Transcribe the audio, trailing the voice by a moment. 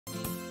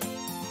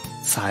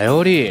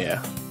Sayori.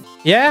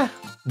 Yeah?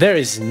 There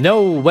is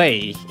no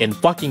way in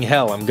fucking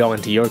hell I'm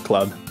going to your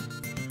club.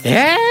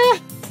 Eh?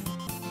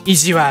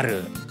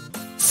 Ijiwaru.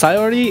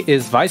 Sayori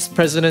is vice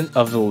president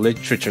of the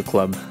literature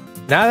club.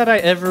 Now that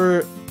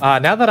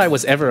I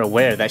was ever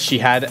aware that she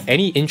had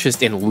any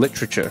interest in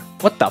literature.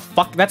 What the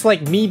fuck? That's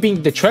like me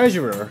being the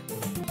treasurer.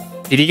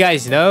 Did you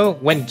guys know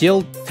when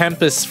Guild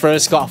Tempus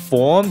first got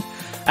formed,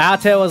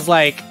 Altare was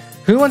like,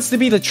 who wants to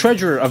be the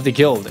treasurer of the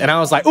guild? And I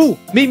was like, ooh,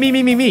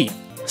 me.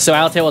 So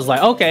Altare was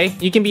like, okay,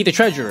 you can be the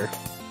treasurer.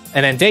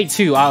 And then day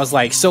 2, I was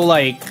like, so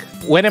like,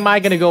 when am I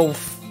gonna go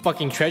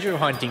fucking treasure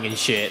hunting and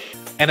shit?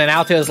 And then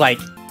Altare was like,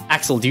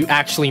 Axel, do you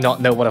actually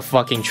not know what a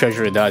fucking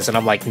treasurer does? And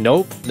I'm like,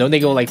 nope. Don't they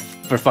go like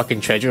for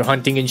fucking treasure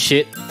hunting and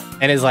shit?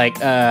 And it's like,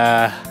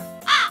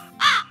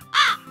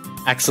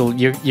 Axel,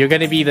 you're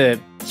gonna be the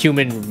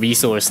human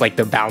resource, like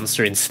the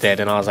bouncer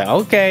instead. And I was like,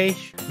 okay.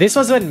 This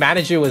was when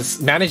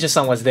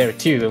Manager-san was there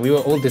too, and we were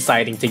all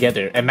deciding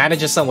together. And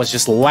Manager-san was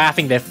just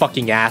laughing their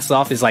fucking ass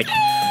off. He's like,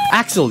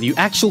 Axel, you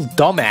actual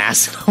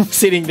dumbass. I'm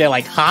sitting there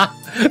like, huh?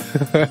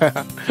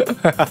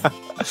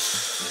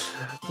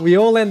 We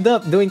all end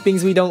up doing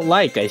things we don't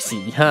like, I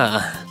see,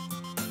 huh?